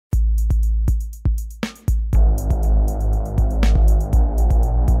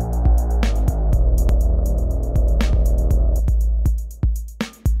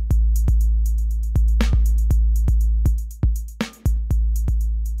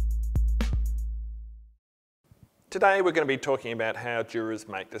Today we're going to be talking about how jurors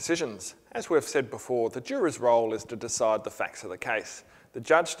make decisions. As we've said before, the juror's role is to decide the facts of the case. The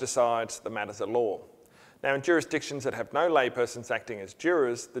judge decides the matters of law. Now, in jurisdictions that have no laypersons acting as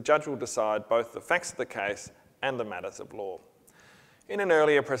jurors, the judge will decide both the facts of the case and the matters of law. In an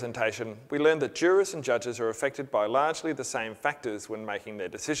earlier presentation, we learned that jurors and judges are affected by largely the same factors when making their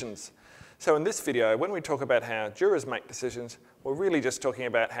decisions. So in this video, when we talk about how jurors make decisions, we're really just talking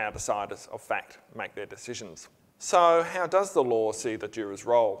about how deciders of fact make their decisions. So how does the law see the juror's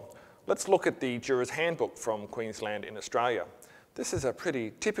role? Let's look at the Juror's Handbook from Queensland in Australia. This is a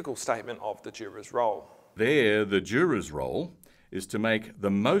pretty typical statement of the juror's role. There, the juror's role is to make the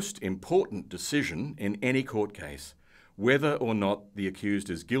most important decision in any court case, whether or not the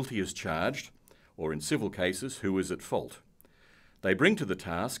accused is guilty as charged, or in civil cases, who is at fault. They bring to the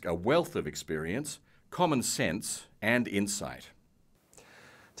task a wealth of experience, common sense, and insight.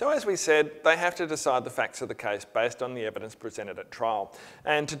 So as we said, they have to decide the facts of the case based on the evidence presented at trial.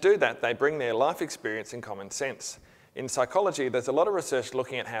 And to do that, they bring their life experience and common sense. In psychology, there's a lot of research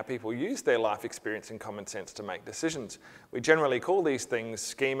looking at how people use their life experience and common sense to make decisions. We generally call these things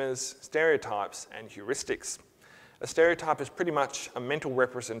schemas, stereotypes, and heuristics. A stereotype is pretty much a mental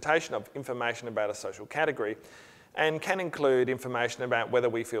representation of information about a social category and can include information about whether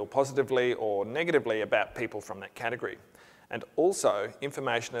we feel positively or negatively about people from that category, and also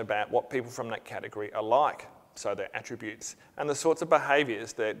information about what people from that category are like, so their attributes, and the sorts of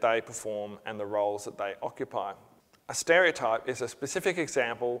behaviours that they perform and the roles that they occupy. A stereotype is a specific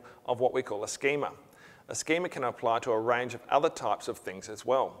example of what we call a schema. A schema can apply to a range of other types of things as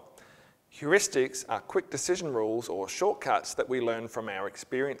well. Heuristics are quick decision rules or shortcuts that we learn from our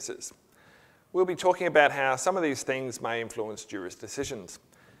experiences. We'll be talking about how some of these things may influence jurors' decisions.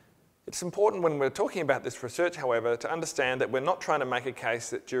 It's important when we're talking about this research, however, to understand that we're not trying to make a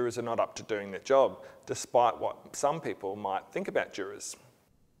case that jurors are not up to doing their job, despite what some people might think about jurors.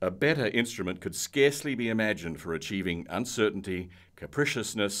 A better instrument could scarcely be imagined for achieving uncertainty,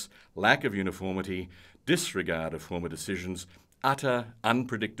 capriciousness, lack of uniformity, disregard of former decisions, utter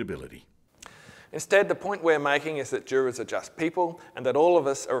unpredictability. Instead, the point we're making is that jurors are just people and that all of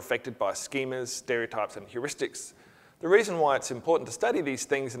us are affected by schemas, stereotypes, and heuristics. The reason why it's important to study these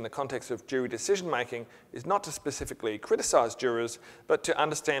things in the context of jury decision-making is not to specifically criticise jurors, but to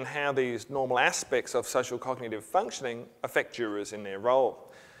understand how these normal aspects of social cognitive functioning affect jurors in their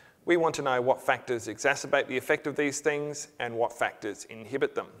role. We want to know what factors exacerbate the effect of these things and what factors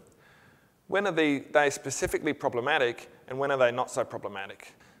inhibit them. When are they specifically problematic and when are they not so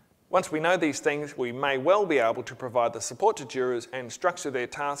problematic? Once we know these things, we may well be able to provide the support to jurors and structure their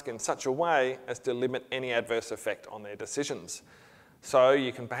task in such a way as to limit any adverse effect on their decisions. So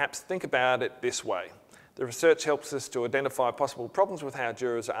you can perhaps think about it this way. The research helps us to identify possible problems with how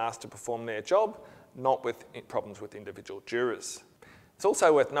jurors are asked to perform their job, not with problems with individual jurors. It's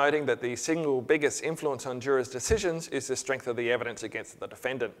also worth noting that the single biggest influence on jurors' decisions is the strength of the evidence against the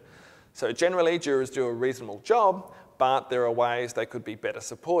defendant. So generally, jurors do a reasonable job, but there are ways they could be better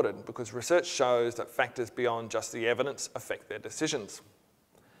supported because research shows that factors beyond just the evidence affect their decisions.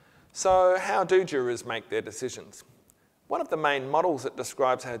 So how do jurors make their decisions? One of the main models that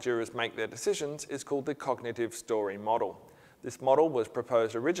describes how jurors make their decisions is called the cognitive story model. This model was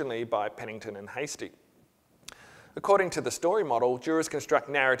proposed originally by Pennington and Hastie. According to the story model, jurors construct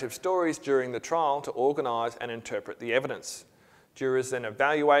narrative stories during the trial to organise and interpret the evidence. Jurors then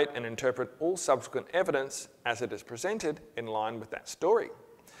evaluate and interpret all subsequent evidence as it is presented in line with that story.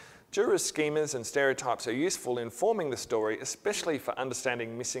 Jurors' schemas and stereotypes are useful in forming the story, especially for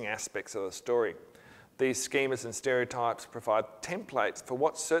understanding missing aspects of the story. These schemas and stereotypes provide templates for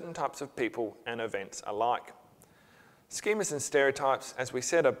what certain types of people and events are like. Schemas and stereotypes, as we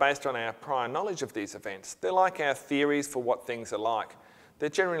said, are based on our prior knowledge of these events. They're like our theories for what things are like. They're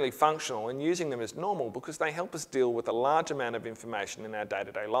generally functional and using them is normal because they help us deal with a large amount of information in our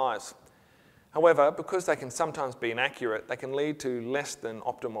day-to-day lives. However, because they can sometimes be inaccurate, they can lead to less than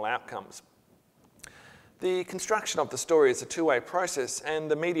optimal outcomes. The construction of the story is a two-way process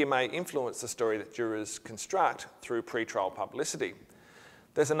and the media may influence the story that jurors construct through pre-trial publicity.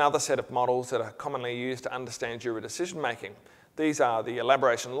 There's another set of models that are commonly used to understand juror decision-making. These are the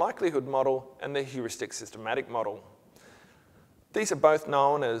elaboration likelihood model and the heuristic systematic model. These are both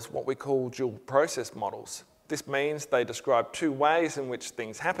known as what we call dual process models. This means they describe two ways in which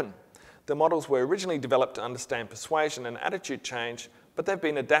things happen. The models were originally developed to understand persuasion and attitude change, but they've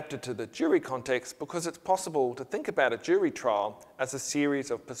been adapted to the jury context because it's possible to think about a jury trial as a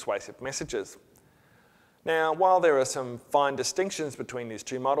series of persuasive messages. Now, while there are some fine distinctions between these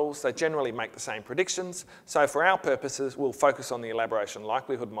two models, they generally make the same predictions, so for our purposes, we'll focus on the elaboration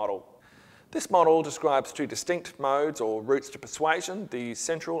likelihood model. This model describes two distinct modes or routes to persuasion, the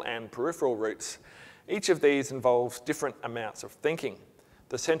central and peripheral routes. Each of these involves different amounts of thinking.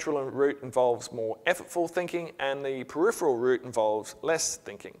 The central route involves more effortful thinking and the peripheral route involves less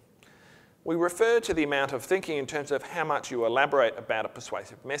thinking. We refer to the amount of thinking in terms of how much you elaborate about a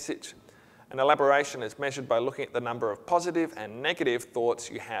persuasive message. An elaboration is measured by looking at the number of positive and negative thoughts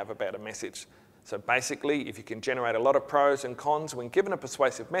you have about a message. So basically, if you can generate a lot of pros and cons when given a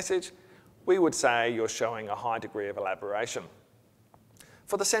persuasive message, we would say you're showing a high degree of elaboration.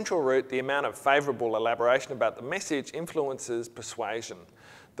 For the central route, the amount of favourable elaboration about the message influences persuasion.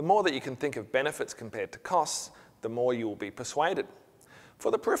 The more that you can think of benefits compared to costs, the more you will be persuaded.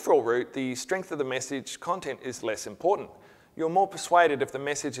 For the peripheral route, the strength of the message content is less important. You're more persuaded if the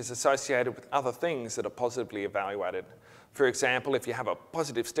message is associated with other things that are positively evaluated. For example, if you have a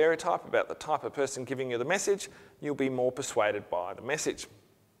positive stereotype about the type of person giving you the message, you'll be more persuaded by the message.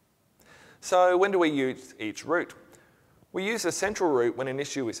 So when do we use each route? We use the central route when an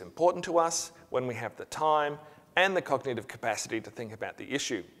issue is important to us, when we have the time and the cognitive capacity to think about the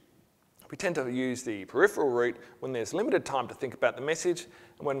issue. We tend to use the peripheral route when there's limited time to think about the message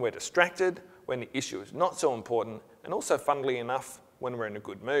and when we're distracted, when the issue is not so important, and also, funnily enough, when we're in a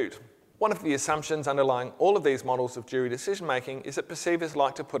good mood. One of the assumptions underlying all of these models of jury decision making is that perceivers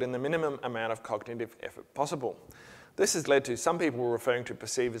like to put in the minimum amount of cognitive effort possible. This has led to some people referring to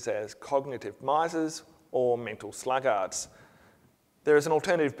perceivers as cognitive misers or mental sluggards. There is an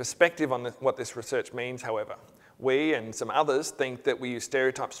alternative perspective on what this research means, however. We and some others think that we use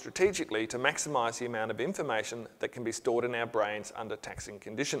stereotypes strategically to maximise the amount of information that can be stored in our brains under taxing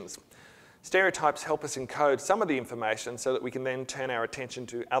conditions. Stereotypes help us encode some of the information so that we can then turn our attention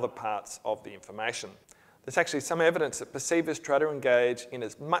to other parts of the information. There's actually some evidence that perceivers try to engage in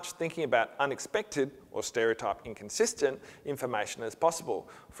as much thinking about unexpected or stereotype inconsistent information as possible.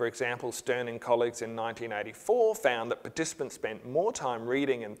 For example, Stern and colleagues in 1984 found that participants spent more time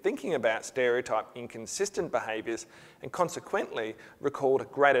reading and thinking about stereotype inconsistent behaviours and consequently recalled a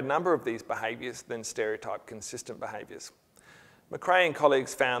greater number of these behaviours than stereotype consistent behaviours. McRae and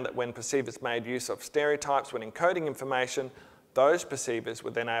colleagues found that when perceivers made use of stereotypes when encoding information, those perceivers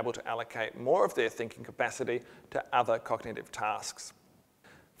were then able to allocate more of their thinking capacity to other cognitive tasks.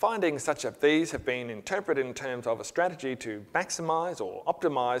 Findings such as these have been interpreted in terms of a strategy to maximise or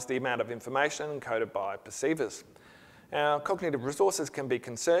optimise the amount of information encoded by perceivers. Our cognitive resources can be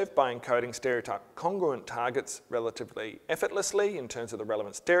conserved by encoding stereotype congruent targets relatively effortlessly in terms of the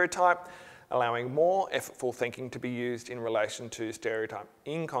relevant stereotype, allowing more effortful thinking to be used in relation to stereotype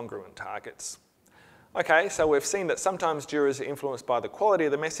incongruent targets. Okay, so we've seen that sometimes jurors are influenced by the quality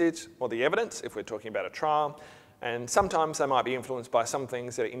of the message or the evidence, if we're talking about a trial, and sometimes they might be influenced by some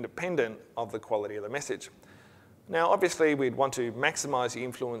things that are independent of the quality of the message. Now, obviously, we'd want to maximise the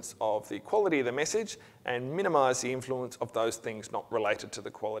influence of the quality of the message and minimise the influence of those things not related to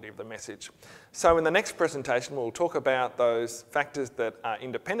the quality of the message. So in the next presentation, we'll talk about those factors that are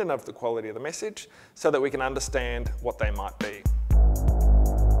independent of the quality of the message so that we can understand what they might be.